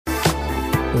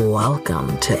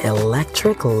Welcome to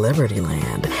Electric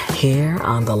Libertyland, here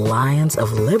on the Lions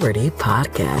of Liberty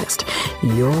podcast,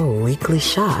 your weekly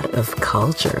shot of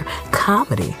culture,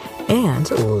 comedy,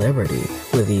 and liberty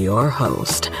with your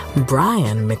host,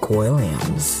 Brian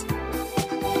McWilliams.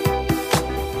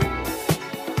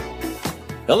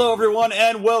 Hello, everyone,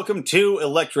 and welcome to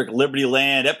Electric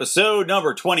Libertyland, episode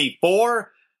number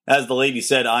 24. As the lady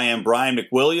said, I am Brian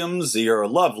McWilliams, your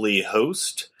lovely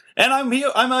host. And I'm here.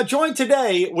 I'm joined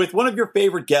today with one of your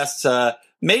favorite guests,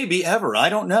 maybe ever. I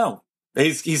don't know.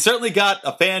 He's certainly got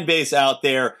a fan base out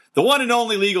there. The one and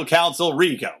only legal counsel,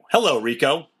 Rico. Hello,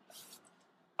 Rico.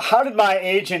 How did my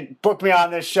agent book me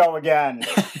on this show again?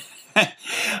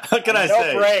 What can I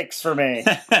say? No breaks for me.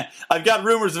 I've got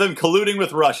rumors of him colluding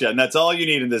with Russia, and that's all you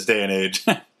need in this day and age.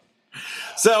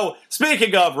 So,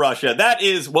 speaking of Russia, that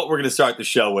is what we're going to start the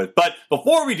show with. But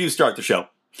before we do start the show,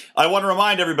 I want to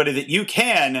remind everybody that you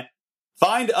can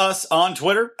find us on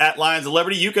Twitter at Lions of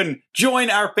Liberty. You can join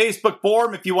our Facebook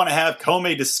forum if you want to have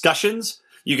Comey discussions.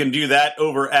 You can do that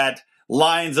over at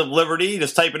Lions of Liberty.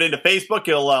 Just type it into Facebook.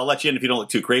 It'll let you in if you don't look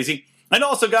too crazy. And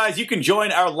also, guys, you can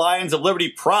join our Lions of Liberty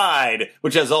Pride,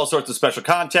 which has all sorts of special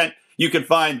content. You can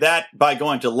find that by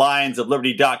going to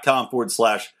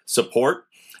lionsofliberty.com/support.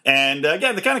 And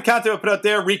again, the kind of content I put out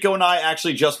there, Rico and I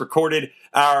actually just recorded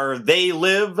our They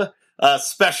Live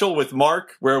special with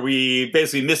Mark, where we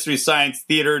basically Mystery Science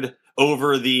theatered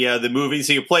over the movie.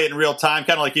 So you play it in real time,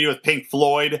 kind of like you do with Pink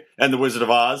Floyd and The Wizard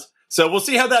of Oz. So we'll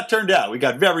see how that turned out. We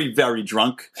got very, very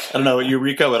drunk. I don't know about you,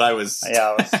 Rico, but I was.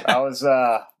 Yeah, I was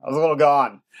a little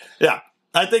gone. Yeah,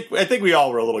 I think we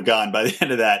all were a little gone by the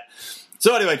end of that.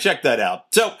 So anyway, check that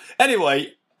out. So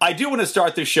anyway, I do want to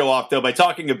start this show off though by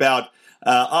talking about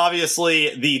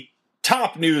obviously the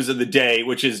top news of the day,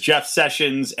 which is Jeff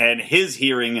Sessions and his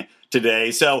hearing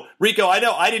today. So Rico, I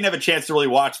know I didn't have a chance to really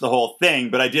watch the whole thing,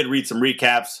 but I did read some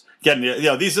recaps. Again,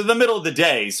 these are the middle of the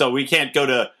day, so we can't go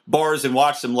to bars and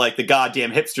watch them like the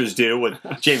goddamn hipsters do with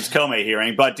James Comey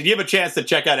hearing. But did you have a chance to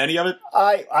check out any of it?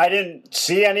 I didn't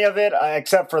see any of it,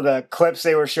 except for the clips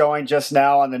they were showing just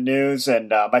now on the news. And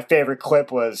my favorite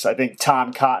clip was, I think,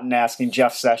 Tom Cotton asking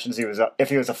Jeff Sessions if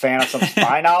he was a fan of some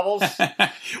spy novels.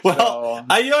 Well,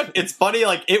 you know what? It's funny.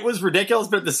 Like, it was ridiculous,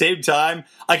 but at the same time,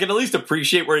 I can at least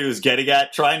appreciate where he was getting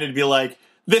at, trying to be like,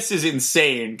 this is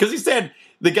insane. Because he said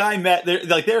the guy met,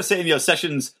 they're saying,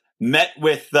 Sessions met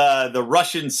with the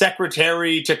Russian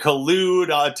secretary to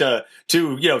collude to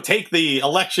take the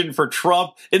election for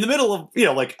Trump in the middle of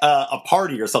a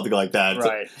party or something like that.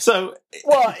 Right. So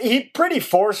well, he pretty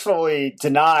forcefully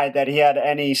denied that he had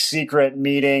any secret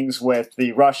meetings with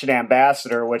the Russian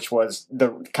ambassador, which was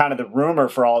the kind of the rumor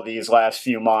for all these last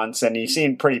few months, and he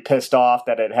seemed pretty pissed off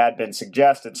that it had been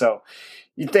suggested. So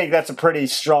you think that's a pretty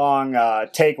strong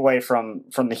takeaway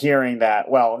from the hearing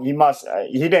that, well, he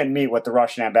didn't meet with the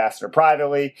Russian ambassador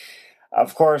privately.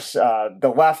 Of course,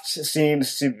 the left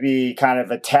seems to be kind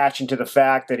of attaching to the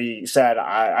fact that he said,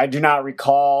 I do not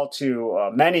recall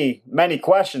to many, many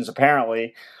questions,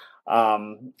 apparently.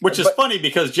 Which is funny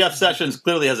because Jeff Sessions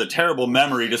clearly has a terrible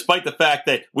memory, despite the fact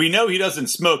that we know he doesn't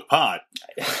smoke pot.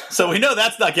 So we know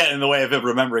that's not getting in the way of him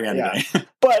remembering anything. Yeah.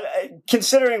 But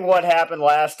considering what happened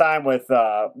last time with,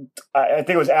 I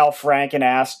think it was Al Franken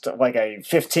asked like a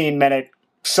 15-minute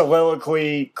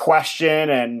soliloquy question,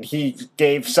 and he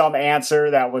gave some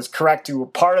answer that was correct to a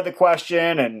part of the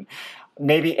question and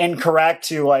maybe incorrect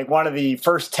to like one of the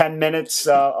first 10 minutes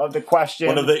of the question.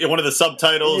 One of the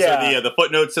subtitles or the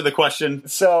footnotes to the question.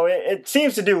 So it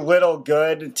seems to do little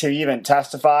good to even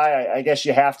testify. I guess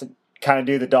you have to kind of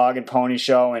do the dog and pony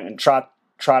show and trot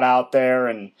out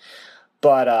there.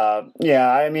 But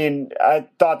I mean, I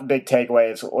thought the big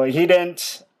takeaway is, well, he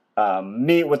didn't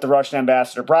meet with the Russian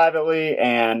ambassador privately,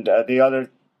 and the other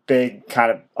big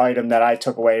kind of item that I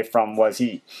took away from was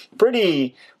he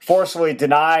pretty forcefully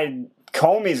denied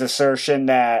Comey's assertion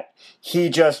that he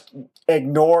just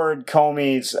ignored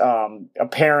Comey's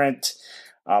apparent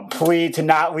plea to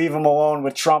not leave him alone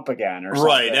with Trump again or something.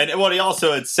 Right, and what he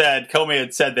also had said, Comey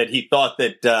had said that he thought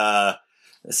that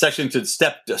Sessions should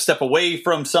step away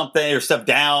from something, or step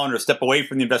down, or step away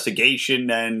from the investigation,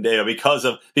 and because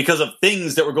of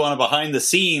things that were going on behind the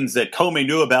scenes that Comey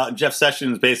knew about, and Jeff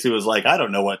Sessions basically was like, I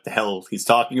don't know what the hell he's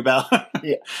talking about.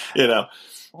 Yeah.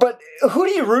 But who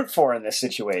do you root for in this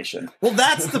situation? Well,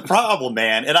 that's the problem,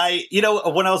 man. And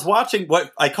when I was watching,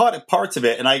 what I caught parts of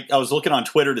it, and I was looking on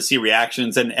Twitter to see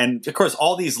reactions, and of course,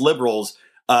 all these liberals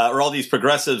or all these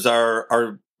progressives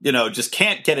are just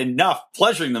can't get enough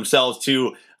pleasuring themselves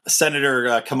to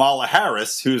Senator Kamala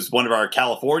Harris, who's one of our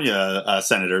California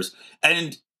senators.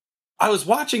 And I was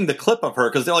watching the clip of her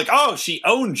because they're like, oh, she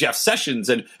owned Jeff Sessions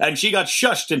and she got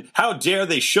shushed, and how dare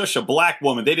they shush a black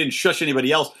woman? They didn't shush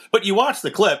anybody else. But you watch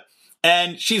the clip,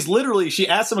 and she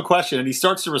asks him a question, and he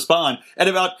starts to respond, and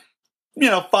about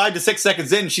 5 to 6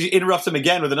 seconds in, she interrupts him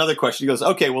again with another question. He goes,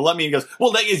 okay, well, he goes,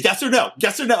 well, that is yes or no?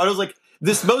 Yes or no? And I was like,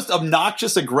 this most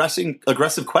obnoxious,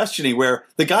 aggressive questioning where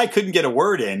the guy couldn't get a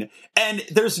word in, and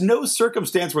there's no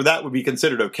circumstance where that would be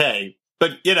considered okay.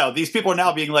 But, these people are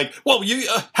now being like, well,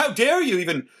 how dare you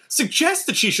even suggest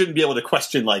that she shouldn't be able to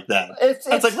question like that? It's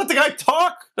like, let the guy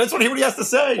talk. I just want to hear what he has to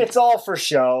say. It's all for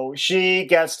show. She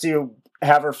gets to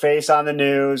have her face on the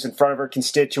news in front of her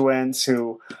constituents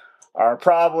who are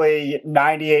probably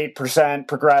 98%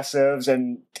 progressives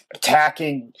and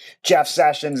attacking Jeff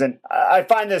Sessions. And I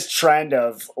find this trend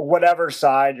of whatever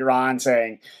side you're on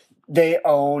saying they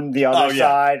own the other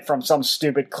side from some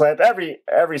stupid clip.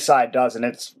 Every side does, and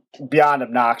it's beyond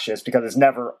obnoxious because it's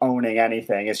never owning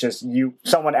anything. It's just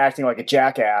someone acting like a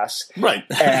jackass, right?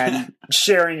 And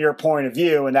sharing your point of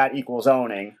view, and that equals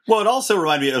owning. Well, it also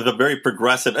reminded me of a very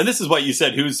progressive, and this is what you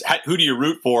said. Who do you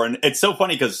root for? And it's so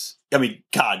funny because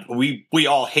God, we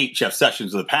all hate Jeff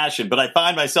Sessions with a passion, but I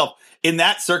find myself in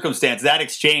that circumstance, that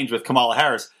exchange with Kamala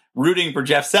Harris, rooting for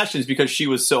Jeff Sessions because she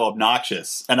was so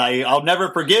obnoxious, and I'll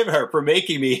never forgive her for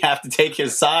making me have to take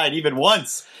his side even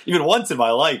once in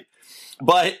my life.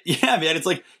 But yeah, man,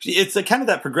 it's a kind of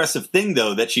that progressive thing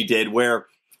though that she did where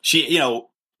she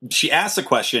asks a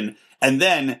question and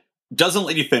then doesn't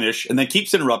let you finish and then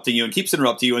keeps interrupting you and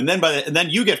then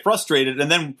you get frustrated, and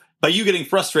then by you getting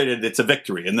frustrated, it's a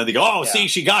victory. And then they go, see,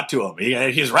 she got to him.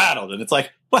 He's rattled. And it's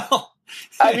like, well,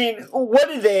 I mean, what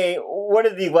did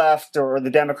the left or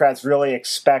the Democrats really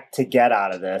expect to get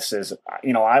out of this is,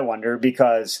 I wonder,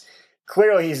 because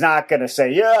clearly he's not going to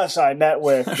say, yes, I met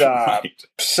with right.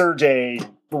 Sergey,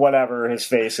 whatever his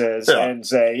face is, and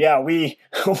say,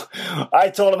 I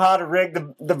told him how to rig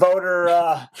the voter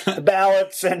the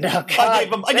ballots, and I gave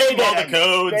them all the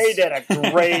codes. They did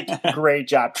a great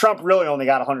job. Trump really only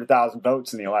got 100,000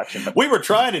 votes in the election. But we were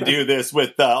trying to do this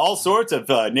with all sorts of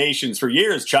nations for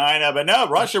years, China, but no,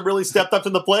 Russia really stepped up to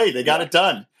the plate. They got it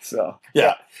done. So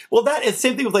yeah. Well, that is the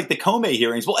same thing with like the Comey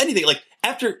hearings. Well, anything like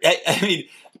after,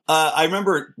 I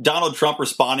remember Donald Trump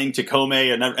responding to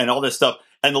Comey and all this stuff.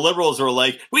 And the liberals were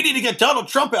like, we need to get Donald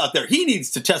Trump out there. He needs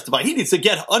to testify. He needs to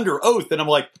get under oath. And I'm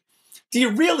like, do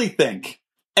you really think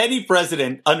any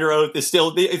president under oath is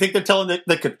still, you think they're telling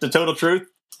the total truth?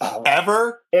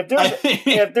 Ever?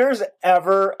 If there's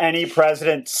ever any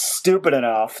president stupid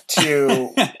enough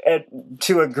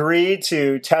to agree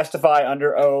to testify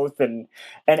under oath and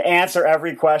answer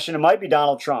every question, it might be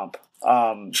Donald Trump.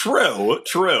 True.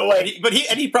 But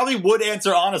he probably would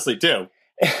answer honestly too.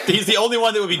 He's the only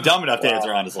one that would be dumb enough to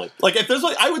answer honestly. Like if there's,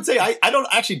 I would say I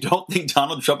don't think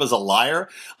Donald Trump is a liar.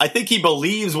 I think he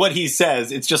believes what he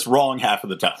says. It's just wrong half of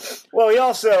the time. Well, he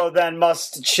also then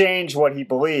must change what he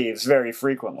believes very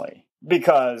frequently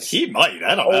because he might.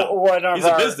 I don't know. He's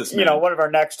a businessman. One of our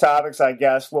next topics, I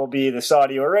guess, will be the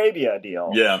Saudi Arabia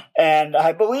deal. Yeah, and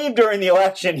I believe during the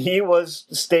election he was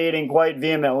stating quite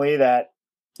vehemently that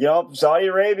Saudi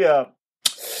Arabia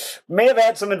may have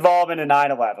had some involvement in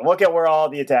 9/11. Look at where all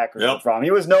the attackers are from.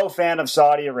 He was no fan of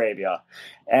Saudi Arabia.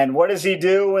 And what does he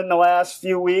do in the last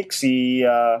few weeks? He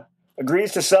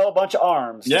agrees to sell a bunch of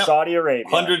arms to Saudi Arabia.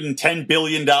 $110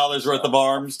 billion worth of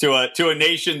arms to a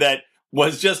nation that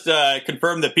was just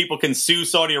confirmed that people can sue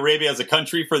Saudi Arabia as a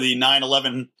country for the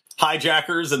 9/11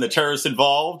 hijackers and the terrorists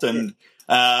involved. And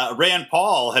Rand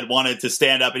Paul had wanted to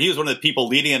stand up, and he was one of the people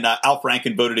leading it. Al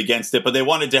Franken voted against it, but they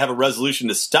wanted to have a resolution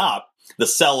to stop the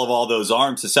sell of all those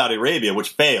arms to Saudi Arabia,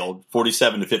 which failed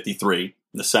 47-53 in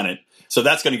the Senate. So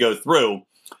that's going to go through.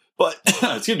 But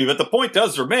but the point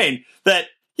does remain that,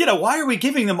 why are we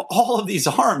giving them all of these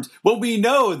arms? Well, we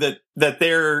know that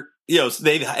they're,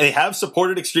 they have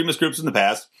supported extremist groups in the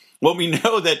past. Well, we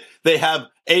know that they have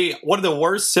one of the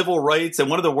worst civil rights and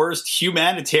one of the worst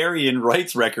humanitarian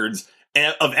rights records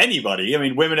of anybody. I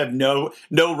mean, women have no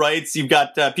rights. You've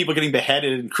got people getting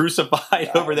beheaded and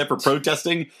crucified over there for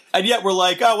protesting. And yet we're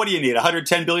like, oh, what do you need?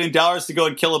 $110 billion to go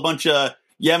and kill a bunch of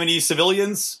Yemeni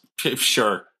civilians?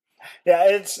 Sure. Yeah,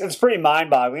 it's pretty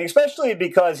mind-boggling, especially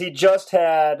because he just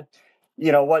had,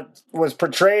 what was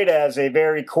portrayed as a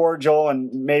very cordial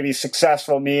and maybe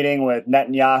successful meeting with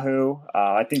Netanyahu.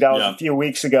 I think that was a few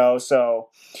weeks ago. So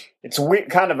it's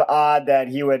kind of odd that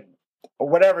he would,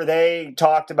 whatever they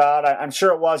talked about, I'm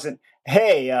sure it wasn't,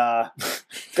 hey,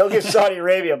 go give Saudi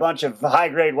Arabia a bunch of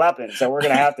high-grade weapons that we're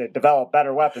going to have to develop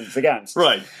better weapons against.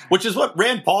 Right, which is what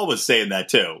Rand Paul was saying that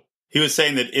too. he was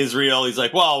saying that Israel, he's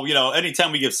like, well,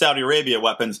 anytime we give Saudi Arabia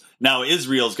weapons, now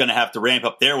Israel's going to have to ramp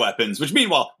up their weapons, which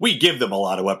meanwhile, we give them a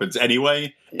lot of weapons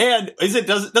anyway. And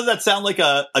does that sound like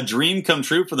a dream come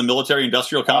true for the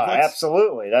military-industrial complex?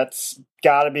 Absolutely. That's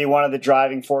got to be one of the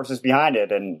driving forces behind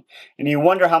it. And you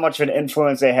wonder how much of an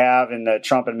influence they have in the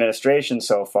Trump administration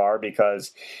so far,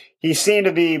 because he seemed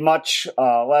to be much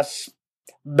less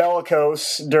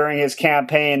bellicose during his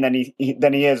campaign than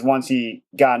he is once he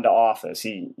got into office.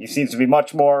 He seems to be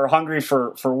much more hungry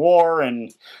for war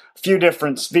in a few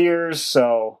different spheres.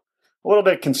 So a little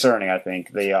bit concerning, I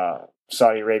think, the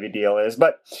Saudi Arabia deal is.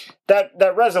 But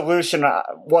that resolution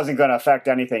wasn't going to affect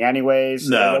anything anyways.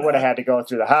 No, it would have had to go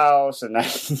through the House, and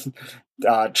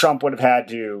then Trump would have had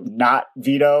to not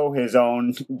veto his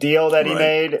own deal that he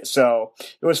made. So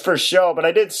it was for show. But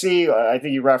I did see, I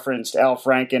think you referenced Al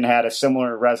Franken had a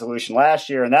similar resolution last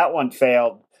year, and that one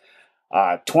failed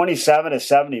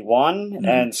 27-71. Mm-hmm.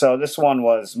 And so this one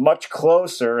was much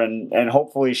closer and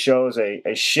hopefully shows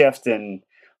a shift in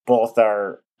both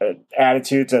our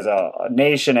attitudes as a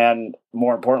nation and,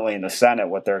 more importantly, in the Senate,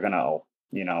 what they're going to,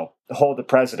 hold the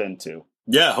president to.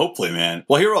 Yeah, hopefully, man.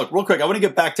 Well, here, real quick, I want to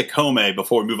get back to Comey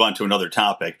before we move on to another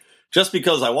topic, just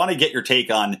because I want to get your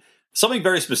take on something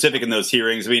very specific in those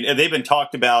hearings. I mean, they've been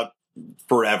talked about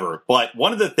forever, but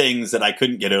one of the things that I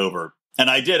couldn't get over, and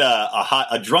I did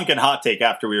a drunken hot take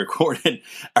after we recorded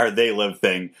our They Live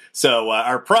thing. So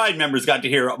our Pride members got to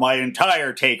hear my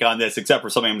entire take on this, except for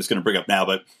something I'm just going to bring up now.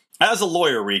 But as a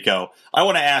lawyer, Rico, I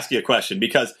want to ask you a question,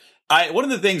 because one of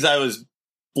the things I was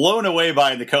blown away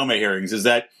by in the Comey hearings is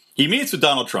that he meets with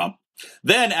Donald Trump.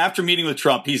 Then after meeting with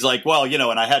Trump, he's like, well,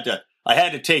 and I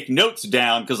had to take notes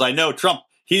down because I know Trump,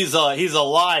 he's a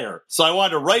liar. So I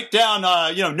wanted to write down,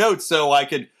 notes so I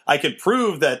could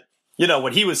prove that,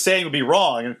 what he was saying would be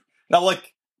wrong. And I'm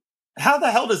like, how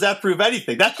the hell does that prove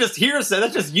anything? That's just hearsay.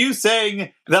 That's just you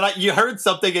saying that you heard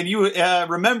something and you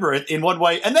remember it in one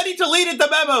way. And then he deleted the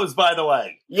memos, by the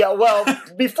way. Yeah, well,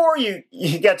 before you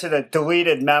get to the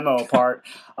deleted memo part,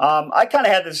 I kind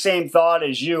of had the same thought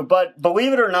as you. But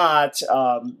believe it or not,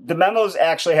 the memos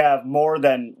actually have more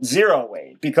than zero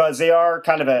weight, because they are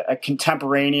kind of a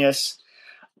contemporaneous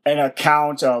an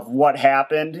account of what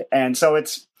happened. And so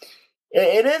it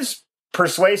is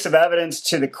persuasive evidence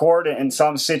to the court in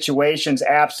some situations,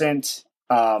 absent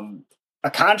a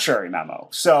contrary memo.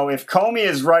 So if Comey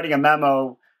is writing a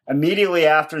memo immediately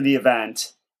after the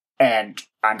event, and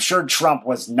I'm sure Trump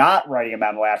was not writing a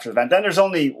memo after the event, then there's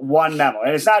only one memo.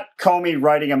 And it's not Comey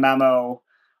writing a memo,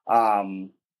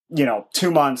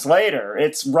 2 months later.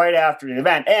 It's right after the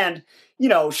event. And,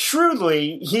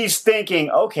 shrewdly, he's thinking,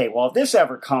 okay, well, if this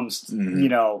ever comes,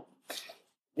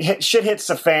 shit hits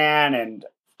the fan, and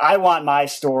I want my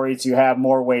story to have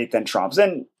more weight than Trump's.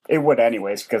 And it would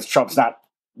anyways, because Trump's not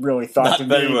really thought not to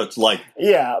very be. much like.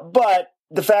 Yeah, but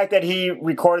the fact that he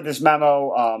recorded this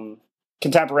memo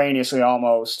contemporaneously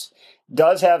almost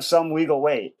does have some legal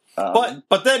weight.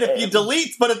 But then if he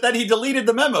deleted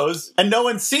the memos and no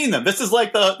one's seen them. This is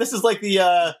like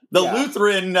the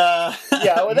Lutheran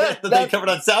that they covered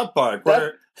on South Park,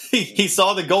 where he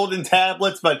saw the golden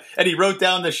tablets, and he wrote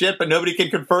down the shit, but nobody can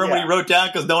confirm what he wrote down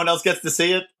because no one else gets to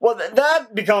see it. Well,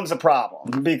 that becomes a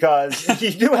problem, because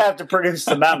you do have to produce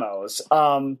the memos.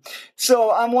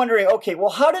 So I'm wondering, okay, well,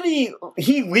 how did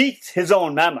he leaked his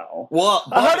own memo? Well,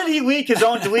 how did he leak his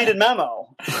own deleted memo?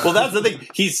 Well, that's the thing.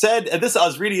 He said, and this I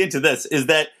was reading into this, is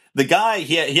that the guy,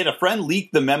 he had a friend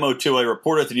leak the memo to a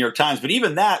reporter at the New York Times, but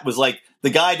even that was like, the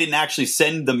guy didn't actually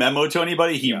send the memo to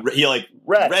anybody. He read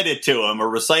it to him or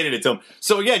recited it to him.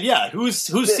 So again, who's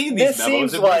seen these memos? This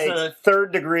seems like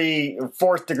third degree,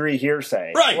 fourth degree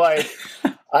hearsay. Right. Like,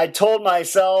 I told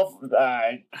myself,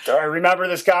 I remember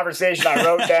this conversation I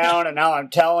wrote down, and now I'm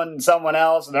telling someone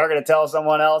else, and they're going to tell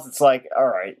someone else. It's like, all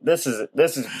right, this is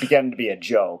beginning to be a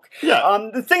joke. Yeah.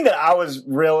 The thing that I was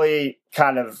really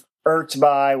kind of irked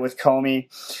by with Comey,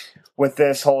 with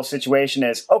this whole situation,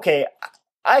 is, okay,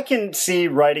 I can see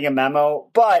writing a memo,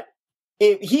 but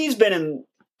he's been in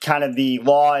kind of the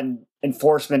law and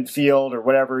enforcement field, or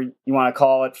whatever you want to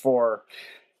call it, for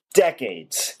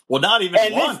decades. Well, not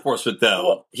even law enforcement, though.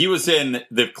 Well, he was in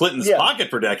the Clintons'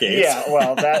 pocket for decades. Yeah,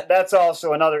 well, that's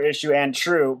also another issue, and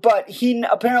true. But he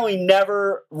apparently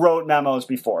never wrote memos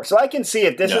before. So I can see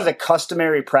if this is a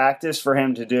customary practice for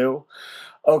him to do.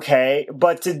 Okay,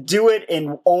 but to do it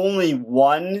in only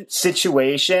one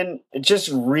situation, it just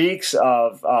reeks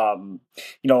of,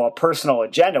 a personal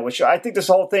agenda, which I think this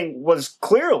whole thing was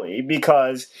clearly,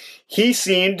 because he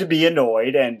seemed to be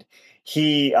annoyed, and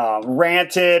he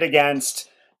ranted against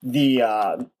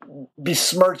the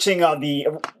besmirching of the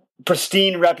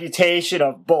pristine reputation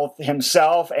of both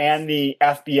himself and the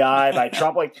FBI by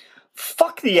Trump. Like,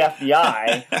 fuck the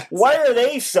FBI. Why are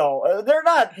they so? They're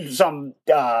not some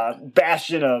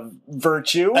bastion of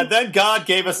virtue. And then God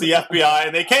gave us the FBI,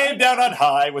 and they came down on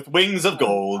high with wings of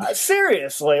gold.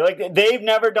 Seriously, like, they've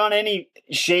never done any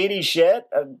shady shit.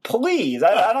 Please,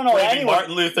 I don't know anyone.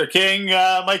 Martin Luther King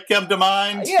might come to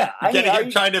mind. Yeah,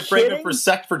 trying to frame him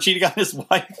for cheating on his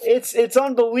wife. It's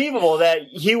unbelievable that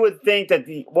he would think that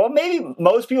maybe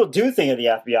most people do think of the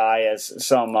FBI as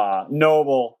some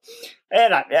noble.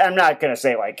 And I'm not going to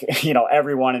say, like,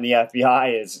 everyone in the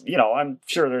FBI is, I'm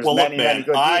sure there's many good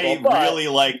people. I really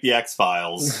like the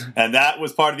X-Files, and that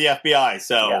was part of the FBI,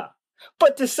 so. Yeah.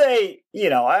 But to say,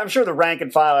 I'm sure the rank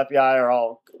and file FBI are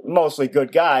all mostly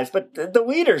good guys, but the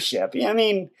leadership, I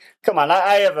mean, come on,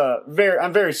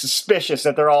 I'm very suspicious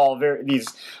that they're all these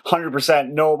 100%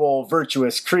 noble,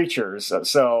 virtuous creatures,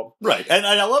 so. Right, and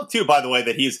I love, too, by the way,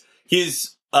 that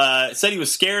he's said he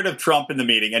was scared of Trump in the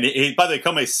meeting, and he by the way,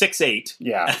 Comey's 6'8".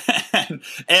 Yeah,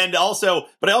 and also,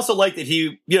 but I also like that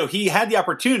he had the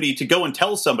opportunity to go and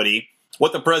tell somebody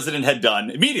what the president had done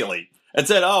immediately, and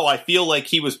said, "Oh, I feel like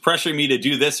he was pressuring me to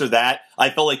do this or that. I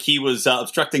felt like he was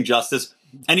obstructing justice."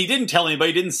 And he didn't tell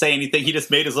anybody, didn't say anything. He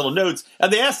just made his little notes,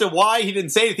 and they asked him why he didn't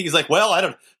say anything. He's like,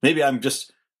 "Well, maybe I'm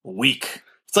just weak."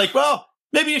 It's like, well,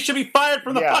 maybe you should be fired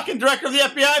from the fucking director of the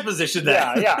FBI position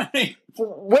then. Yeah.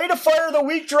 Way to fire the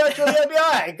weak director of the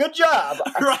FBI. Good job.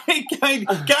 Right?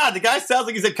 God, the guy sounds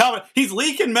like he's incompetent. He's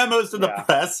leaking memos to the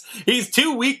press. He's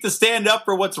too weak to stand up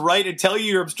for what's right and tell you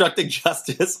you're obstructing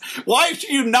justice. Why should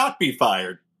you not be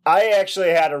fired? I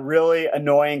actually had a really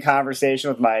annoying conversation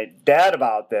with my dad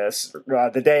about this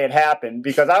the day it happened,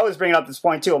 because I was bringing up this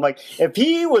point too. I'm like, if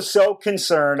he was so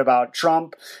concerned about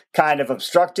Trump kind of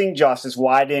obstructing justice,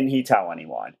 why didn't he tell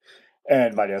anyone?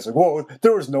 And my dad's like, well,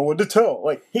 there was no one to tell.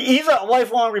 Like, he's a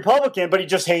lifelong Republican, but he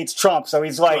just hates Trump. So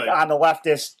he's like on the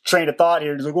leftist train of thought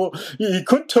here. He's like, well, he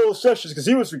couldn't tell Sessions because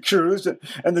he was recused,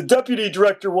 and the deputy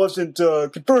director wasn't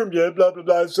confirmed yet, blah, blah,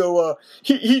 blah. So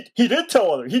he did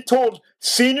tell others. He told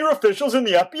senior officials in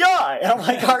the FBI. And I'm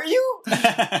like, are you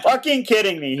fucking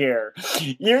kidding me here?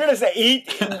 You're going to say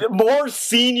more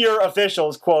senior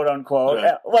officials, quote unquote.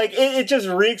 Right. Like, it just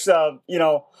reeks of,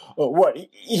 what?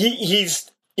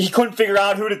 He couldn't figure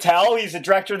out who to tell. He's the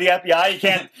director of the FBI. He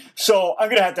can't. So I'm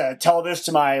going to have to tell this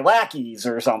to my lackeys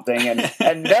or something.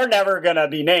 And they're never going to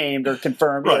be named or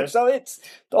confirmed either. So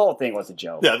the whole thing was a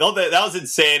joke. Yeah, that was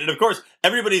insane. And of course,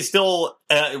 everybody still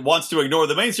wants to ignore.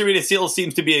 The mainstream media still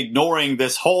seems to be ignoring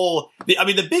this whole.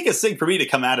 The biggest thing for me to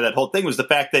come out of that whole thing was the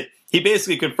fact that he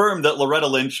basically confirmed that Loretta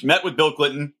Lynch met with Bill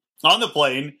Clinton on the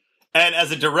plane. And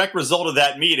as a direct result of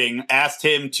that meeting, asked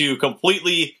him to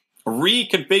completely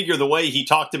reconfigure the way he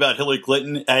talked about Hillary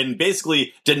Clinton and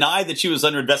basically deny that she was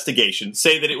under investigation,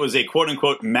 say that it was a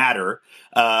quote-unquote matter,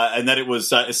 and that it was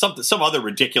some other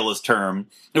ridiculous term.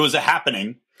 It was a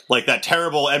happening, like that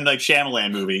terrible M. Night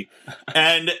Shyamalan movie.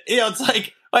 And, it's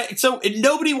like, so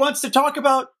nobody wants to talk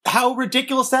about how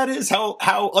ridiculous that is, how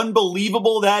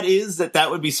unbelievable that is,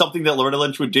 that would be something that Loretta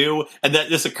Lynch would do, and that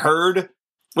this occurred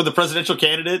with a presidential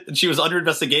candidate, and she was under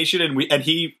investigation, and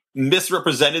he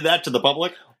misrepresented that to the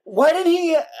public. Why didn't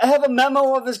he have a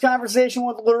memo of his conversation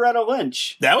with Loretta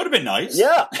Lynch? That would have been nice.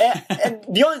 Yeah, and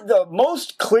the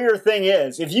most clear thing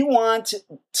is, if you want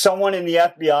someone in the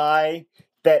FBI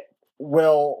that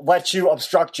will let you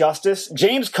obstruct justice,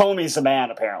 James Comey's the man,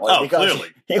 apparently. Oh, because clearly.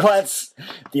 He lets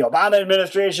the Obama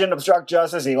administration obstruct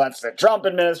justice. He lets the Trump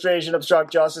administration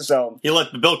obstruct justice. So he let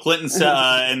Bill Clinton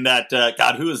and that,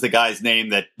 God, who is the guy's name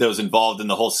that was involved in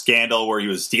the whole scandal where he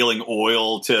was stealing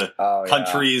oil to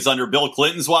countries under Bill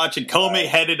Clinton's watch? And Comey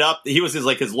headed up, he was his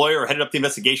lawyer, headed up the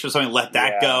investigation or something, let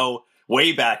that go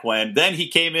way back when. Then he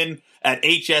came in at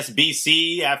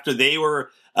HSBC after they were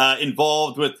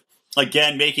involved with,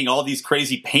 again, making all these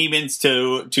crazy payments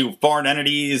to foreign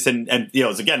entities and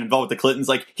was again involved with the Clintons.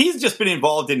 Like, he's just been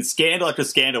involved in scandal after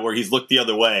scandal where he's looked the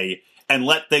other way and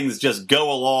let things just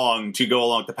go along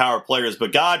with the power players.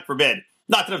 But God forbid,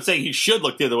 not that I'm saying he should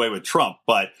look the other way with Trump,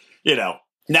 but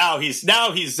now he's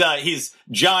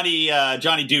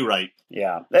Johnny Do Right.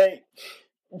 Yeah.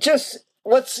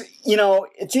 Let's,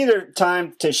 it's either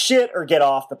time to shit or get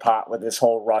off the pot with this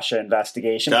whole Russia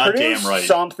investigation. Goddamn right.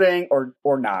 Something or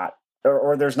not.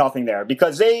 Or there's nothing there,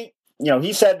 because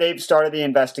he said they've started the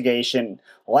investigation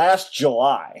last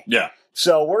July. Yeah.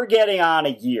 So we're getting on a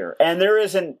year and there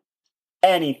isn't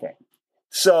anything.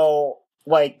 So,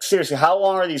 like, seriously, how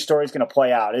long are these stories going to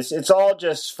play out? It's all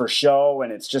just for show,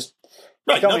 and it's just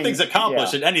Right, nothing's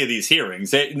accomplished in any of these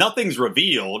hearings. Nothing's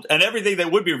revealed, and everything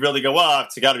that would be revealed, they go, well,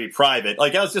 it's got to be private.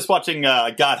 Like, I was just watching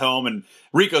Got Home, and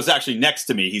Rico's actually next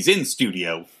to me. He's in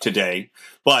studio today.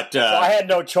 But so I had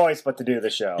no choice but to do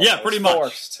the show. Yeah, pretty much.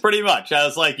 Forced. Pretty much. I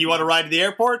was like, you want to ride to the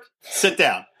airport? Sit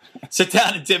down. Sit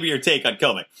down and give me your take on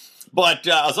Comey. But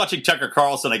I was watching Tucker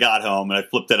Carlson. I got home and I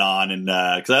flipped it on, and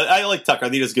because I like Tucker, I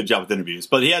think he does a good job with interviews.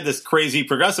 But he had this crazy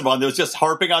progressive on that was just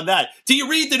harping on that. Do you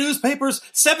read the newspapers?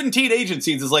 17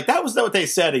 agencies is like that was not what they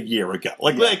said a year ago.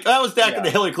 Like that was back when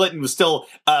Hillary Clinton was still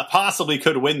possibly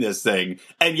could win this thing,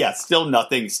 and still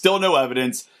nothing, still no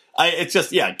evidence. It's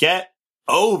just get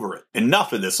over it.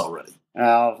 Enough of this already.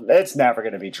 Well, it's never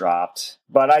going to be dropped,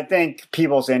 but I think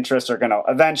people's interests are going to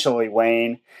eventually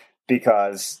wane.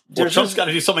 Because Trump's got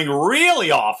to do something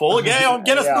really awful. Get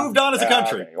us moved on as a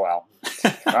country. Okay, well,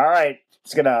 all right.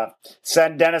 It's going to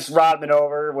send Dennis Rodman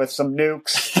over with some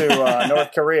nukes to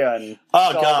North Korea and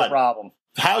solve the problem.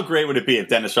 How great would it be if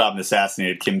Dennis Rodman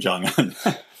assassinated Kim Jong-un?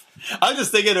 I'm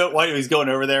just thinking of why he's going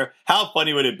over there. How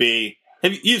funny would it be?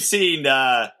 You've seen,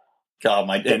 my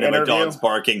dog's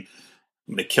barking.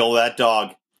 I'm going to kill that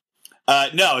dog.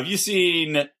 No, have you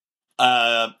seen...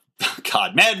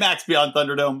 Mad Max Beyond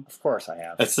Thunderdome? Of course I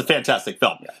have. It's a fantastic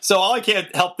film. Yeah. So all I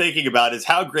can't help thinking about is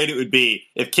how great it would be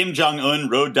if Kim Jong-un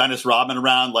rode Dennis Rodman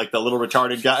around like the little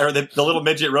retarded guy, or the little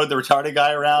midget rode the retarded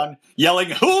guy around, yelling,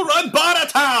 "Who run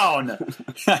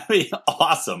Bartertown?" That'd be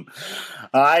awesome.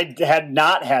 I had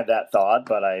not had that thought,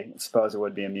 but I suppose it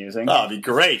would be amusing. Oh, it'd be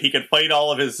great. He could fight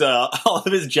all of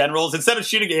his generals. Instead of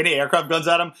shooting anti-aircraft guns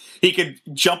at him, he could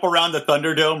jump around the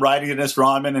Thunderdome riding Dennis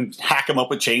Rodman and hack him up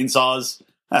with chainsaws.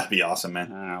 That'd be awesome,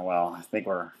 man. Well, I think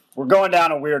we're going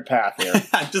down a weird path here.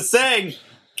 I'm just saying,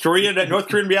 North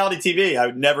Korean reality TV. I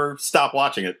would never stop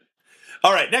watching it.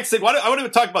 All right, next thing. I want to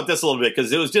talk about this a little bit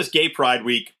because it was just Gay Pride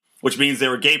Week, which means there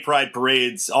were gay pride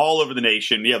parades all over the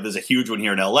nation. There's a huge one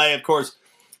here in LA, of course.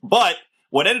 But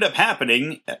what ended up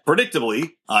happening,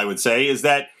 predictably, I would say, is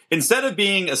that instead of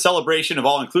being a celebration of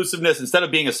all-inclusiveness, instead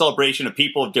of being a celebration of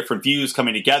people of different views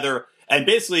coming together, and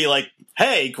basically like,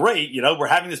 hey, great, we're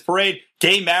having this parade.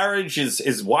 Gay marriage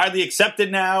is widely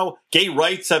accepted now. Gay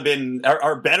rights are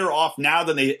better off now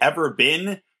than they've ever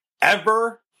been,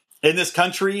 ever in this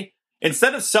country.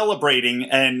 Instead of celebrating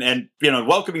and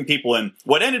welcoming people in,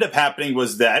 what ended up happening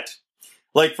was that,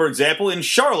 like, for example, in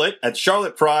Charlotte, at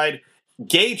Charlotte Pride,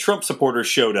 gay Trump supporters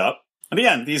showed up. And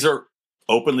again, these are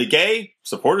openly gay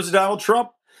supporters of Donald Trump.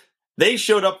 They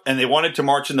showed up and they wanted to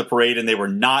march in the parade, and they were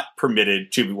not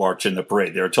permitted to march in the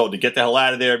parade. They were told to get the hell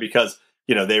out of there because,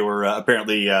 they were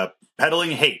apparently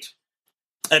peddling hate.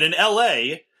 And in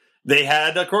LA, they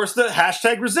had, of course, the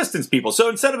hashtag resistance people. So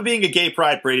instead of being a gay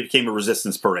pride parade, it became a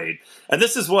resistance parade. And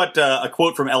this is what a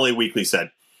quote from LA Weekly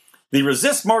said. "The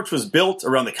Resist March was built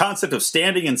around the concept of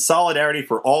standing in solidarity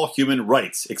for all human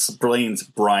rights," explains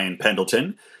Brian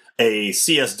Pendleton, a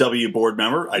CSW board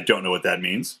member. I don't know what that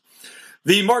means.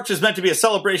 "The march is meant to be a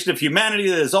celebration of humanity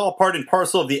that is all part and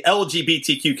parcel of the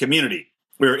LGBTQ community.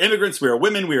 We are immigrants, we are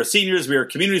women, we are seniors, we are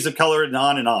communities of color, and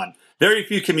on and on. Very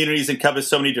few communities encompass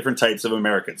so many different types of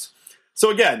Americans." So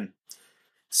again,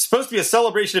 it's supposed to be a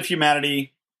celebration of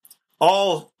humanity,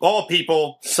 all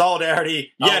people,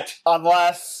 solidarity, yet...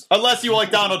 Unless you like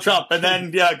Donald Trump, and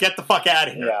then get the fuck out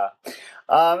of here. Yeah.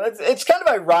 It's kind of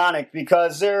ironic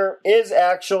because there is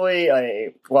actually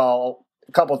a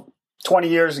couple... 20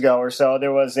 years ago or so,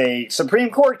 there was a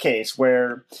Supreme Court case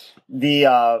where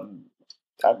I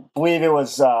believe it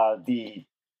was a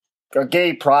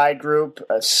gay pride group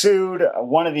sued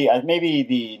one of maybe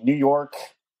the New York,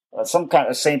 some kind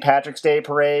of St. Patrick's Day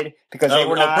parade because they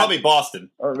were not... Probably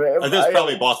Boston. It was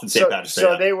probably Boston St. Patrick's Day.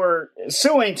 So they were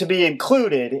suing to be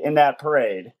included in that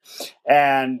parade,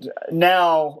 and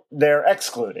now they're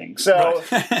excluding. So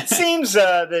it seems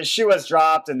the shoe has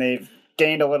dropped and they've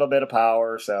gained a little bit of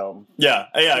power. So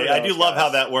I do love how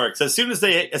that works. As soon as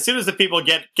the people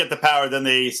get the power, then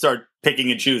they start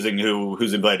picking and choosing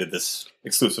who's invited this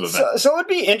exclusive event. So it would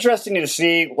be interesting to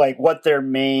see like what their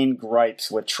main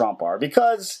gripes with Trump are,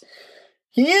 because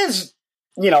he is,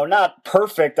 not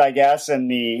perfect, I guess, in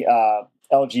the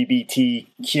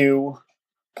LGBTQ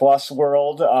plus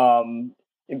world. I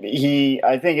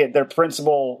think their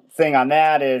principal thing on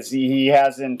that is he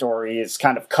has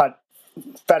kind of cut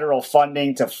federal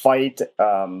funding to fight,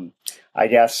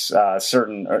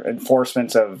 certain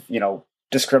enforcements of,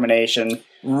 discrimination.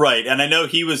 Right. And I know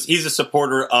he's a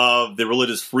supporter of the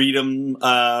religious freedom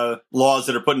laws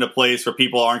that are put into place where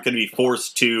people aren't going to be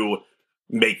forced to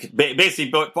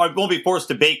won't be forced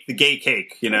to bake the gay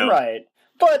cake, Right.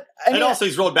 But I mean, and also,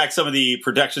 he's rolled back some of the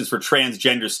protections for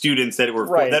transgender students that were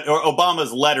Right. that or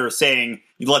Obama's letter saying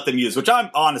you let them use, which I'm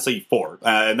honestly for,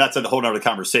 and that's a whole other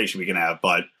conversation we can have.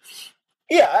 But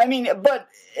yeah, I mean, but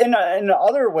in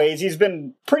other ways, he's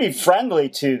been pretty friendly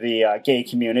to the gay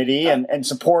community and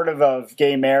supportive of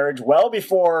gay marriage well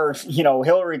before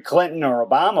Hillary Clinton or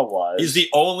Obama was. he's the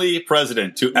only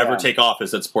president to ever take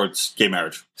office that supports gay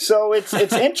marriage. So it's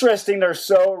interesting they're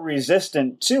so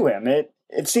resistant to him.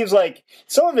 It seems like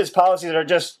some of his policies are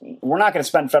just, we're not going to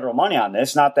spend federal money on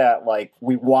this. Not that like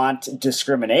we want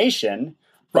discrimination,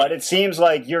 but it seems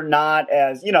like you're not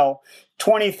as,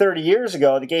 20, 30 years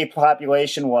ago, the gay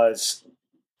population was,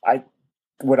 I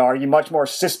would argue, much more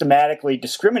systematically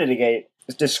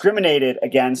discriminated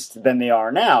against than they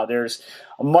are now. There's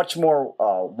a much more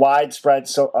widespread,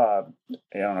 I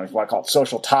don't know what I call it,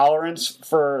 social tolerance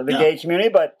for the gay community,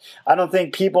 but I don't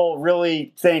think people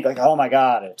really think like, oh my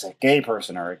God, it's a gay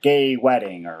person or a gay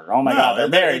wedding or, oh my God, they're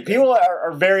married. People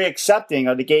are very accepting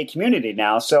of the gay community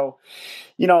now. So,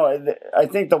 I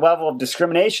think the level of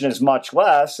discrimination is much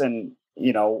less and,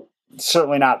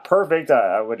 certainly not perfect.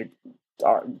 I would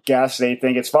guess they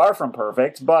think it's far from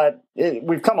perfect, but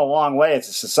we've come a long way as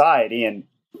a society. And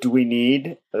do we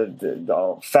need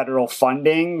the federal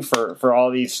funding for all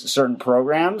these certain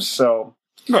programs? So,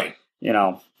 Right.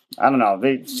 I don't know.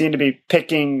 They seem to be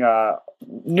picking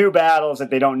new battles that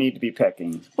they don't need to be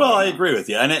picking. Well, I agree with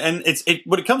you. And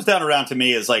what it comes down around to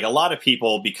me is like a lot of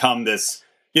people become this,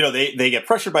 they get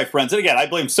pressured by friends. And again, I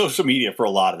blame social media for a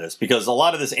lot of this because a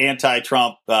lot of this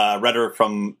anti-Trump rhetoric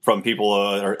from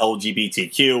people who are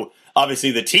LGBTQ,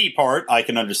 obviously the T part I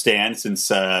can understand since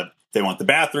they want the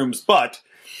bathrooms, but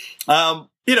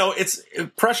it's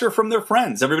pressure from their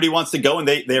friends. Everybody wants to go, and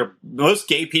most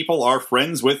gay people are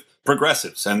friends with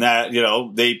progressives, and that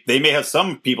they may have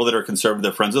some people that are conservative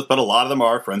they're friends with, but a lot of them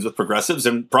are friends with progressives,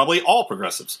 and probably all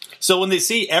progressives. So when they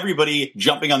see everybody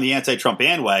jumping on the anti-Trump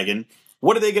bandwagon,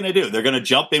 what are they going to do? They're going to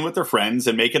jump in with their friends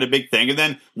and make it a big thing, and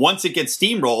then once it gets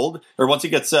steamrolled or once it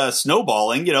gets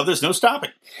snowballing, there's no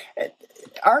stopping.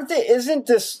 Isn't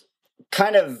this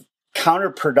kind of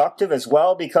counterproductive as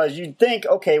well? Because you'd think,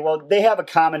 okay, well, they have a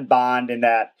common bond in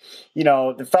that,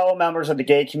 the fellow members of the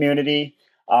gay community,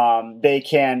 they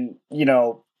can,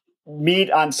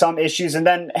 meet on some issues and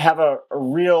then have a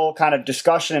real kind of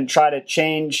discussion and try to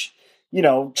change,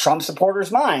 Trump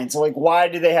supporters' minds. Like, why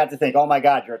do they have to think, oh my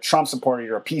God, you're a Trump supporter,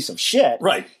 you're a piece of shit?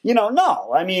 Right.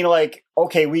 No. I mean, like,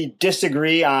 okay, we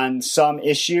disagree on some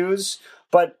issues,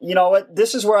 but you know what?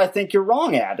 This is where I think you're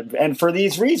wrong at. And for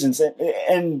these reasons,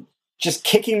 and just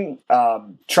kicking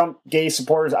Trump gay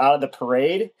supporters out of the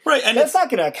parade, right? And that's not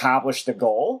going to accomplish the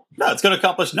goal. No, it's going to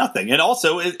accomplish nothing. And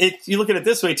also, you look at it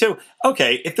this way too.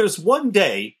 Okay, if there's one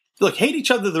day, look, hate each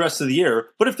other the rest of the year,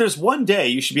 but if there's one day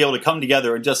you should be able to come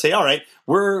together and just say, all right,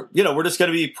 we're just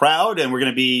going to be proud and we're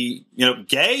going to be,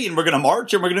 gay and we're going to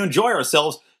march and we're going to enjoy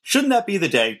ourselves. Shouldn't that be the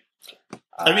day?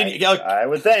 I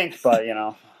would think, but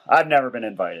I've never been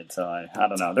invited, so I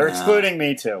don't know. They're excluding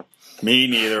me too. Me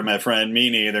neither, my friend. Me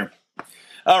neither.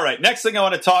 All right. Next thing I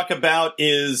want to talk about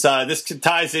is this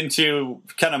ties into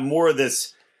kind of more of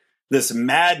this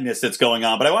madness that's going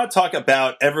on. But I want to talk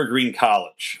about Evergreen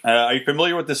College. Are you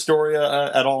familiar with this story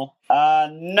at all?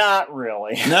 Not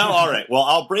really. No? All right. Well,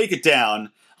 I'll break it down.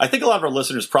 I think a lot of our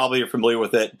listeners probably are familiar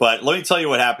with it, but let me tell you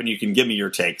what happened. You can give me your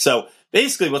take. So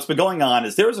basically what's been going on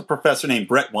is there was a professor named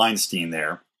Brett Weinstein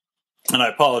there. And I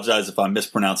apologize if I'm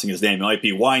mispronouncing his name. It might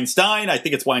be Weinstein. I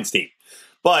think it's Weinstein.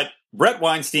 But Brett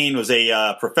Weinstein was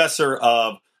a professor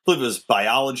of, I believe it was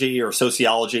biology or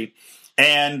sociology.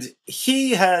 And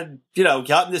he had,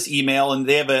 gotten this email, and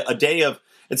they have a day of,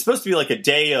 it's supposed to be like a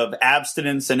day of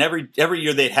abstinence. And every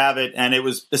year they'd have it. And it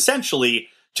was essentially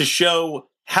to show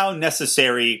how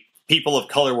necessary people of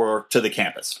color were to the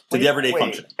campus, to the everyday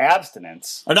function.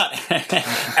 Abstinence? Or not,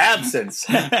 absence.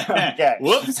 Okay.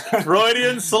 Whoops,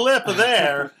 Freudian slip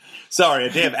there. Sorry, a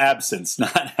day of absence,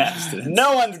 not abstinence.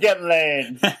 No one's getting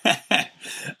laid.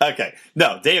 Okay,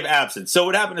 no, day of absence. So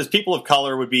what happened is people of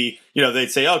color would be,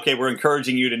 they'd say, okay, we're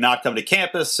encouraging you to not come to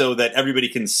campus so that everybody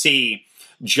can see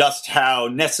just how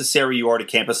necessary you are to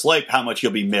campus life, how much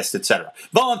you'll be missed, etc.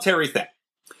 Voluntary thing.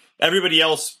 Everybody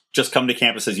else just come to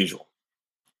campus as usual.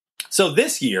 So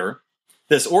this year,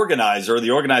 this organizer,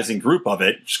 the organizing group of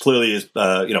it, which clearly is,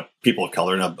 people of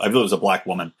color, and I believe it was a black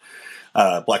woman,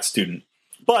 black student.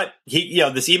 But he,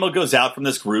 this email goes out from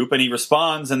this group, and he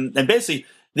responds, and basically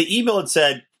the email had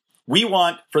said, we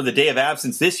want for the day of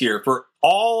absence this year for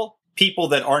all people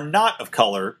that are not of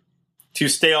color to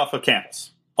stay off of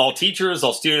campus. All teachers,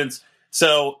 all students.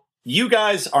 So you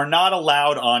guys are not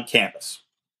allowed on campus,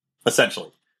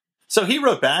 essentially. So he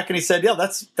wrote back and he said, yeah,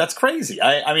 that's crazy.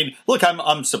 I mean, look,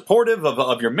 I'm supportive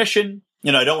of your mission.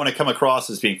 You know, I don't want to come across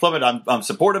as being flippant. I'm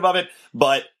supportive of it,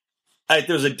 but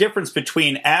there's a difference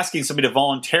between asking somebody to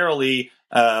voluntarily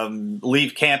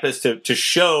leave campus to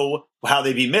show how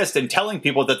they be missed and telling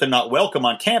people that they're not welcome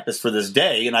on campus for this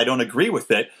day. And I don't agree with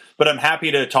it, but I'm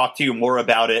happy to talk to you more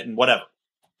about it and whatever.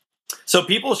 So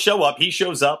people show up. He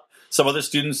shows up. Some other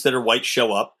students that are white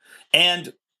show up,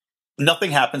 and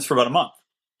nothing happens for about a month.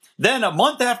 Then a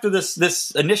month after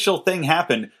this initial thing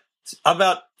happened,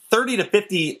 about 30 to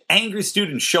 50 angry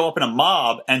students show up in a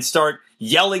mob and start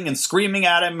yelling and screaming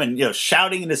at him and, you know,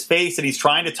 shouting in his face. And he's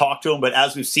trying to talk to him. But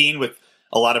as we've seen with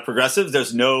a lot of progressives,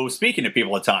 there's no speaking to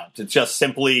people at times. It's just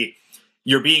simply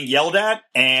you're being yelled at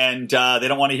and they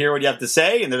don't want to hear what you have to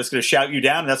say. And they're just going to shout you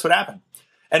down. And that's what happened.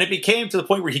 And it became to the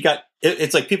point where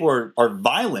it's like people are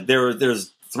violent.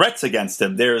 There's threats against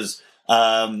him. There's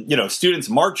students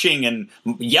marching and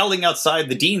yelling outside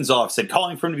the dean's office and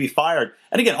calling for him to be fired.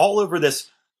 And again, all over this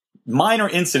minor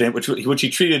incident, which he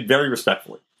treated very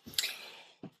respectfully.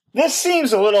 This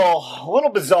seems a little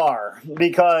bizarre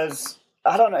because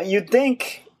I don't know. You'd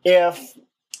think if,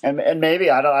 and maybe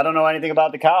I don't know anything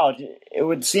about the college. It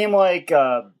would seem like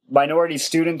minority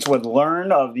students would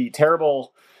learn of the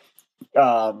terrible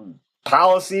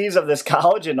policies of this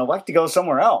college and elect to go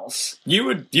somewhere else. You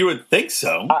would think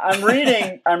so. I'm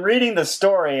reading the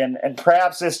story, and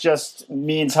perhaps this just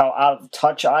means how out of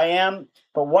touch I am.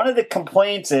 But one of the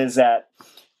complaints is that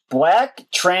Black,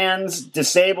 trans,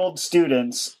 disabled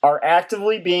students are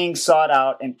actively being sought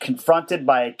out and confronted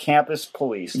by campus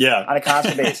police on a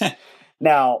constant basis.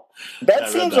 Now, that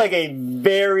seems like a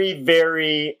very,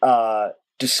 very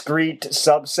discrete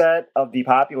subset of the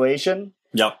population.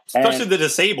 Yep, especially the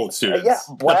disabled students. Yeah,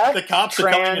 Black, the cops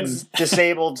trans,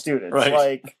 disabled students. Right.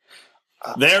 Like,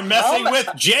 they're messing with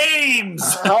James.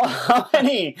 How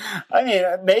many? I mean,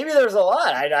 maybe there's a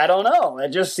lot. I don't know. It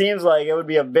just seems like it would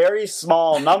be a very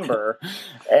small number.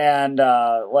 And,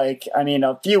 a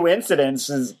few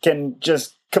incidences can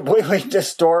just completely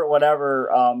distort whatever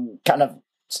kind of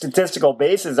statistical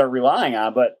basis they're relying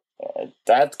on. But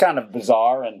that's kind of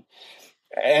bizarre.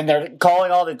 And they're calling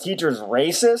all the teachers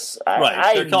racist.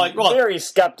 I'm very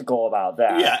skeptical about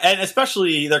that. Yeah, and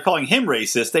especially they're calling him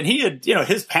racist. And he had,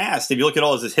 his past, if you look at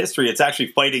all of his history, it's actually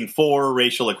fighting for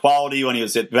racial equality. When he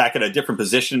was back at a different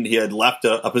position, he had left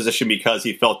a position because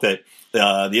he felt that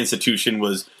the institution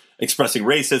was expressing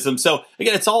racism. So,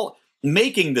 again, it's all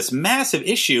making this massive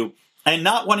issue and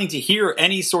not wanting to hear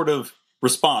any sort of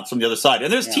response from the other side.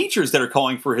 And there's teachers that are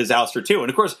calling for his ouster, too. And,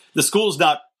 of course, the school's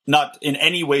not in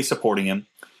any way supporting him.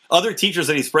 Other teachers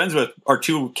that he's friends with are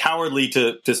too cowardly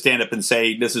to stand up and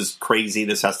say, this is crazy,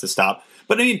 this has to stop.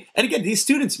 But I mean, and again,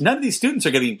 none of these students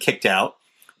are getting kicked out,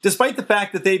 despite the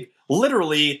fact that they've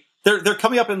literally, they're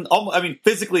coming up and,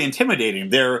 physically intimidating him.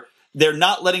 They're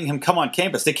not letting him come on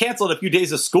campus. They canceled a few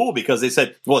days of school because they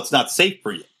said, well, it's not safe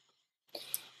for you.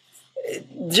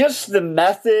 Just the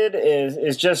method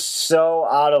is just so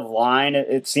out of line,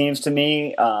 it seems to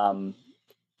me.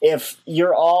 If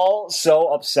you're all so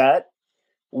upset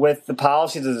with the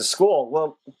policies of the school,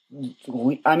 well,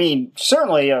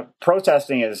 certainly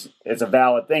protesting is a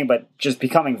valid thing, but just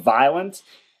becoming violent,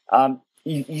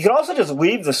 you could also just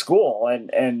leave the school,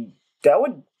 and that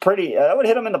would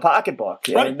hit them in the pocketbook.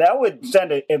 Right. That would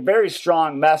send a very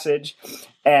strong message.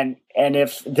 And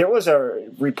if there was a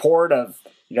report of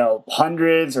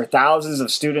hundreds or thousands of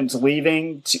students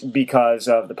leaving because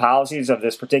of the policies of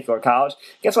this particular college,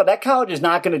 guess what? That college is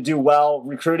not going to do well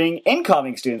recruiting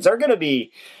incoming students. They're going to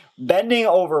be bending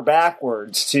over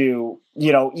backwards to,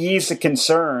 ease the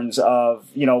concerns of,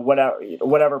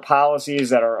 whatever policies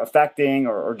that are affecting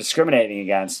or discriminating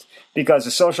against, because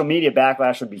the social media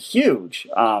backlash would be huge.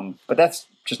 But that's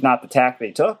just not the tack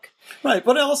they took. Right,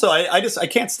 but also I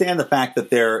can't stand the fact that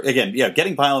they're, again,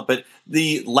 getting violent, but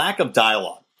the lack of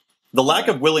dialogue. The lack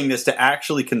of willingness to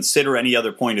actually consider any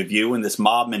other point of view and this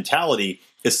mob mentality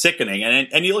is sickening.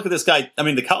 And you look at this guy,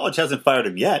 the college hasn't fired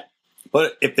him yet,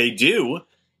 but if they do,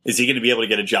 is he going to be able to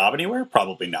get a job anywhere?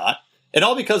 Probably not. And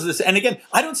all because of this. And again,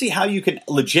 I don't see how you can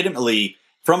legitimately,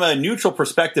 from a neutral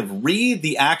perspective, read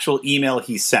the actual email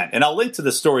he sent. And I'll link to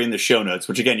the story in the show notes,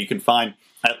 which again, you can find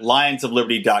at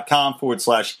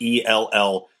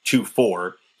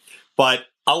lionsofliberty.com/ELL24. But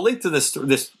I'll link to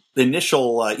this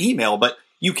initial email, but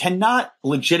you cannot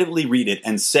legitimately read it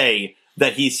and say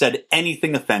that he said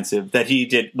anything offensive, that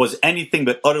he was anything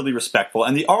but utterly respectful.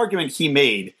 And the argument he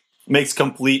made makes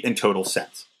complete and total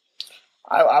sense.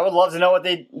 I would love to know what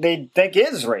they think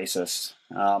is racist.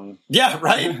 Yeah,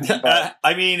 right.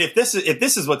 If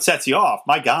this is what sets you off,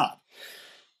 my God.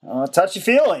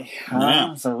 Touchy-feely.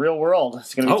 It's a real world.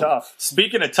 It's going to be tough.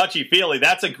 Speaking of touchy-feely,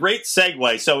 that's a great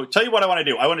segue. So tell you what I want to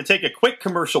do. I want to take a quick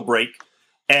commercial break.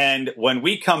 And when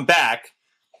we come back,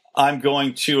 I'm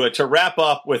going to wrap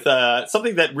up with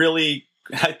something that really,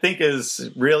 I think, is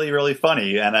really, really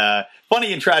funny and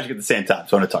tragic at the same time.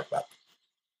 So I want to talk about it.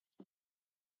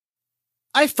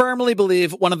 I firmly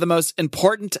believe one of the most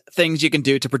important things you can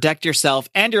do to protect yourself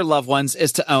and your loved ones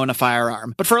is to own a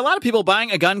firearm. But for a lot of people,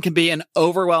 buying a gun can be an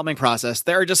overwhelming process.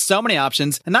 There are just so many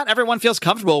options, and not everyone feels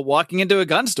comfortable walking into a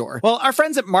gun store. Well, our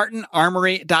friends at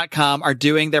martinarmory.com are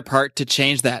doing their part to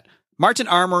change that. Martin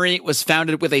Armory was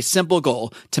founded with a simple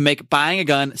goal: to make buying a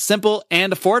gun simple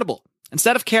and affordable.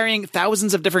 Instead of carrying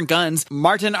thousands of different guns,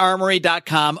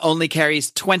 martinarmory.com only carries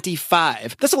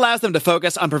 25. This allows them to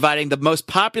focus on providing the most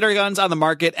popular guns on the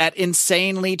market at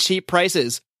insanely cheap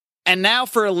prices. And now,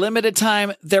 for a limited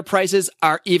time, their prices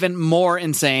are even more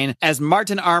insane, as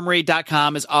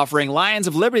martinarmory.com is offering Lions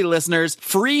of Liberty listeners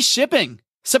free shipping.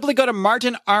 Simply go to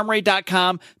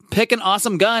martinarmory.com, pick an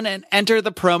awesome gun, and enter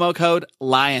the promo code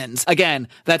LIONS. Again,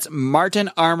 that's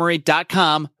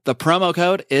martinarmory.com. The promo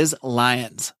code is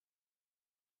LIONS.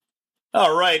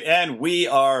 All right, and we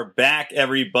are back,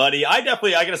 everybody. I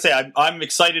gotta say, I'm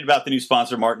excited about the new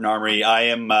sponsor, Martin Armory. I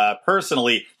am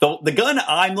personally, the gun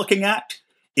I'm looking at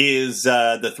is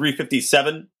the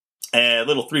 357, a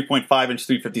little 3.5-inch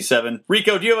 357.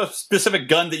 Rico, do you have a specific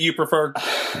gun that you prefer?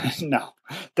 No.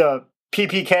 The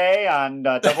PPK on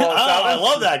 007. Oh, I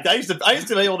love that. I used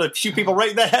to be able to shoot people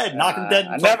right in the head, knock them dead.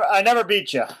 I never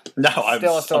beat you. No, I'm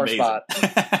still a sore amazing.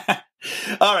 spot.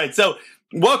 All right, so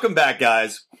welcome back,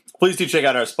 guys. Please do check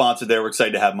out our sponsor there. We're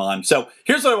excited to have them on. So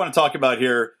here's what I want to talk about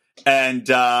here. And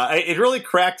it really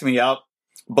cracked me up.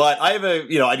 But I have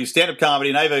I do stand-up comedy,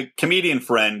 and I have a comedian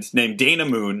friend named Dana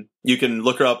Moon. You can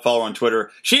look her up, follow her on Twitter.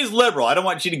 She's liberal. I don't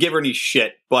want you to give her any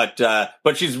shit, but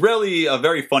she's really a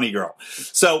very funny girl.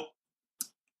 So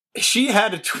she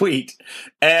had a tweet,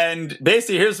 and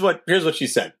basically here's what she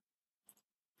said.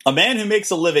 A man who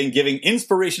makes a living giving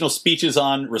inspirational speeches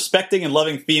on respecting and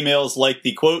loving females like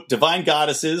the, quote, divine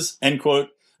goddesses, end quote,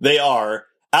 they are,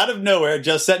 out of nowhere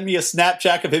just sent me a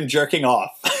Snapchat of him jerking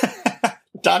off. ...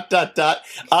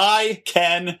 I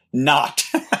cannot.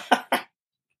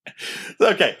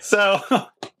 Okay, so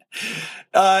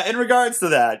in regards to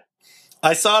that,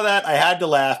 I saw that, I had to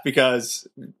laugh because,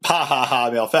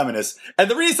 male feminists. And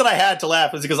the reason I had to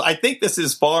laugh was because I think this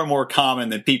is far more common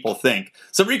than people think.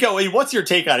 So, Rico, what's your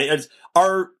take on it?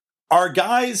 Are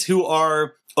guys who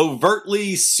are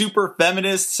overtly super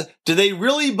feminists, do they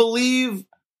really believe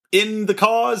in the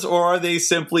cause, or are they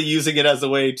simply using it as a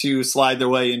way to slide their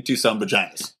way into some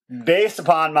vaginas? Based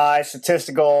upon my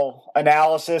statistical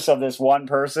analysis of this one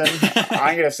person,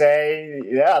 I'm going to say,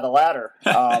 the latter.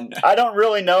 I don't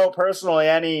really know personally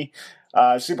any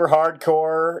super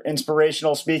hardcore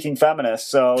inspirational speaking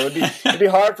feminists, so it'd be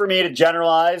hard for me to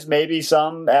generalize. Maybe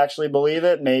some actually believe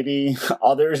it. Maybe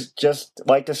others just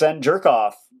like to send jerk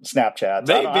off Snapchats.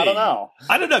 Maybe. I don't know.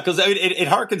 I don't know, because it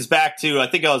harkens back to, I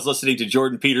think I was listening to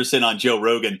Jordan Peterson on Joe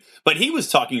Rogan, but he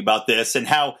was talking about this and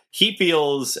how he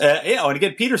feels, and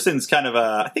again, Peterson's kind of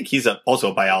I think he's also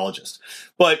a biologist,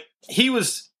 but he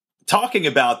was talking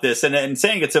about this and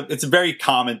saying it's a very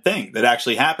common thing that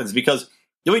actually happens, because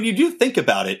when you do think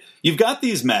about it, you've got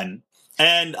these men,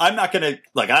 and I'm not going to,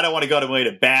 I don't want to go to the way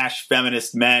to bash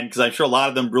feminist men, because I'm sure a lot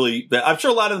of them believe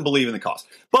in the cause.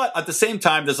 But at the same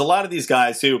time, there's a lot of these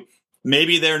guys who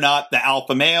maybe they're not the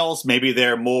alpha males, maybe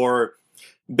they're more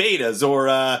betas or,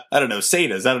 I don't know,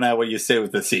 Cetas. I don't know what you say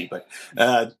with the C, but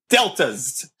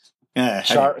deltas.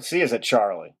 C is a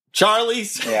Charlie.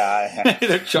 Charlies? Yeah.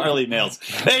 They're Charlie males.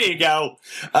 There you go.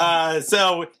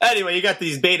 So anyway, you got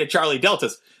these beta Charlie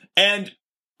deltas. And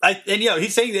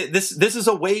he's saying that this is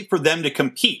a way for them to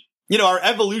compete. Our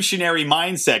evolutionary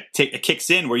mindset kicks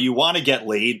in where you want to get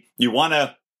laid, you want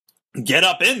to get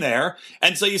up in there,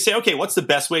 and so you say, okay, what's the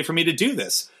best way for me to do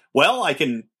this? Well, I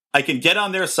can get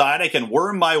on their side, I can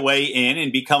worm my way in and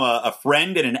become a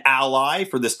friend and an ally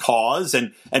for this cause,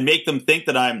 and make them think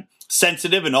that I'm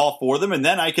sensitive and all for them, and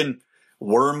then I can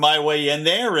worm my way in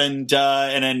there, and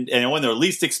when they're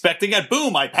least expecting it,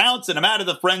 boom, I pounce and I'm out of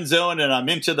the friend zone and I'm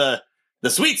into the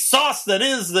sweet sauce that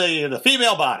is the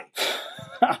female body.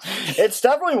 It's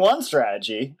definitely one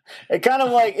strategy.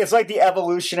 It's like the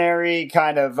evolutionary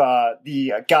kind of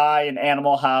the guy in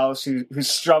Animal House who's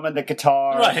strumming the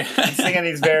guitar, right, and singing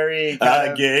these very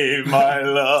I gave my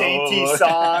love dainty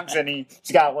songs, and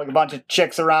he's got like a bunch of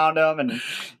chicks around him, and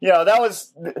that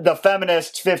was the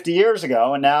feminists 50 years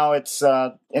ago, and now it's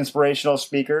inspirational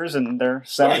speakers, and they're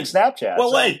sending Snapchats.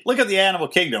 Well, wait, look at the animal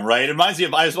kingdom, right? It reminds me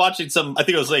of, I was watching I think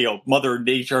it was Mother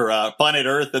Nature, Planet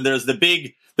Earth, and there's the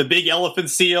big elephant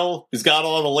seal who's got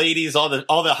all the ladies, all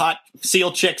the hot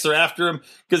seal chicks are after him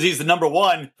because he's the number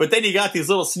one. But then you got these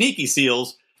little sneaky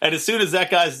seals, and as soon as that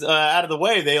guy's out of the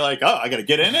way, they like, oh, I got to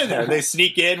get in there. They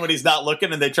sneak in when he's not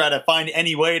looking, and they try to find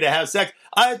any way to have sex.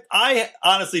 I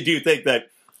honestly do think that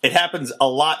it happens a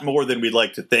lot more than we'd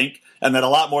like to think, and that a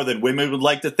lot more than women would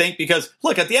like to think, because,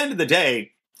 look, at the end of the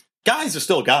day, guys are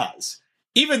still guys.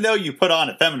 Even though you put on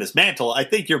a feminist mantle, I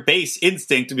think your base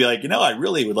instinct to be like, I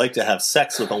really would like to have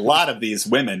sex with a lot of these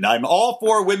women. I'm all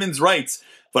for women's rights,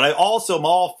 but I also am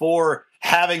all for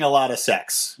having a lot of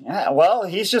sex. Yeah, well,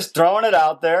 he's just throwing it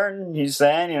out there, and he's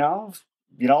saying, if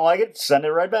you don't like it, send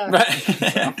it right back. Right.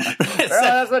 So,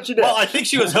 that's what you did. Well, I think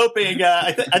she was hoping,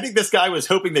 I think this guy was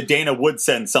hoping that Dana would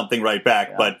send something right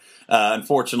back, but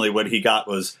unfortunately what he got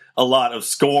was a lot of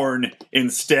scorn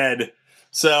instead.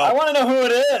 So I want to know who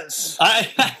it is.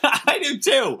 I do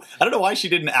too. I don't know why she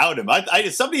didn't out him.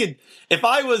 If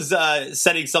I was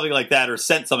sending something like that or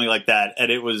sent something like that, and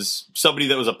it was somebody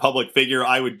that was a public figure,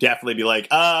 I would definitely be like,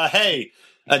 hey,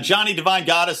 Johnny Divine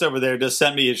Goddess over there just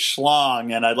sent me his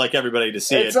schlong, and I'd like everybody to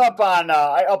see it. It's up on,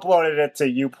 I uploaded it to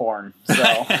YouPorn,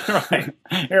 so right.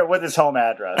 Here with his home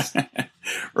address.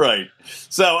 Right.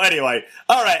 So anyway,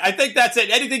 all right, I think that's it.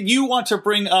 Anything you want to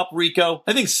bring up, Rico?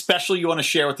 Anything special you want to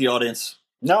share with the audience?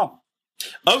 No.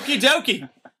 Okie dokie.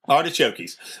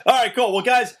 Artichokes. All right, cool. Well,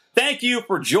 guys, thank you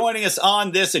for joining us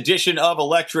on this edition of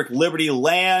Electric Liberty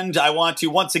Land. I want to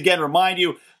once again remind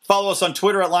you, follow us on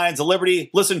Twitter at Lions of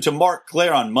Liberty. Listen to Mark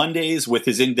Claire on Mondays with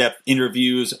his in-depth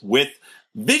interviews with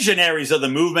visionaries of the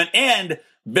movement, and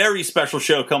very special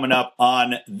show coming up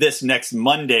on this next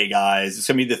Monday, guys. It's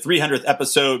going to be the 300th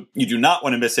episode. You do not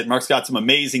want to miss it. Mark's got some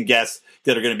amazing guests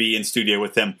that are going to be in studio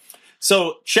with him.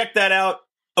 So check that out.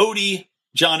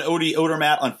 John Odie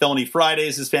Odermatt on Felony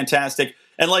Fridays is fantastic.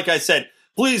 And like I said,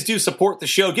 please do support the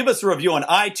show. Give us a review on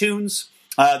iTunes.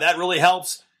 That really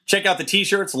helps. Check out the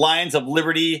t-shirts,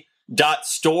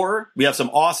 lionsofliberty.store. We have some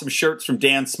awesome shirts from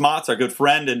Dan Smots, our good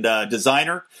friend and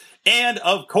designer. And,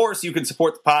 of course, you can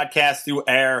support the podcast through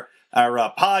our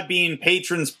Podbean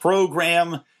Patrons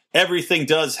program. Everything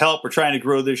does help. We're trying to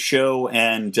grow this show,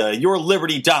 and your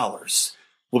Liberty dollars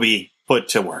will be put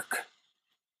to work.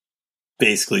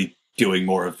 Basically doing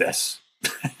more of this.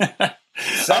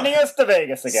 Sending us to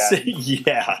Vegas again.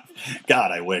 Yeah.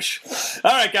 God, I wish.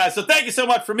 All right, guys. So thank you so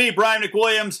much from me, Brian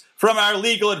McWilliams, from our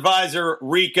legal advisor,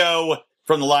 Rico,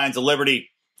 from the Lions of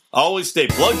Liberty. Always stay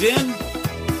plugged in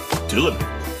to Liberty.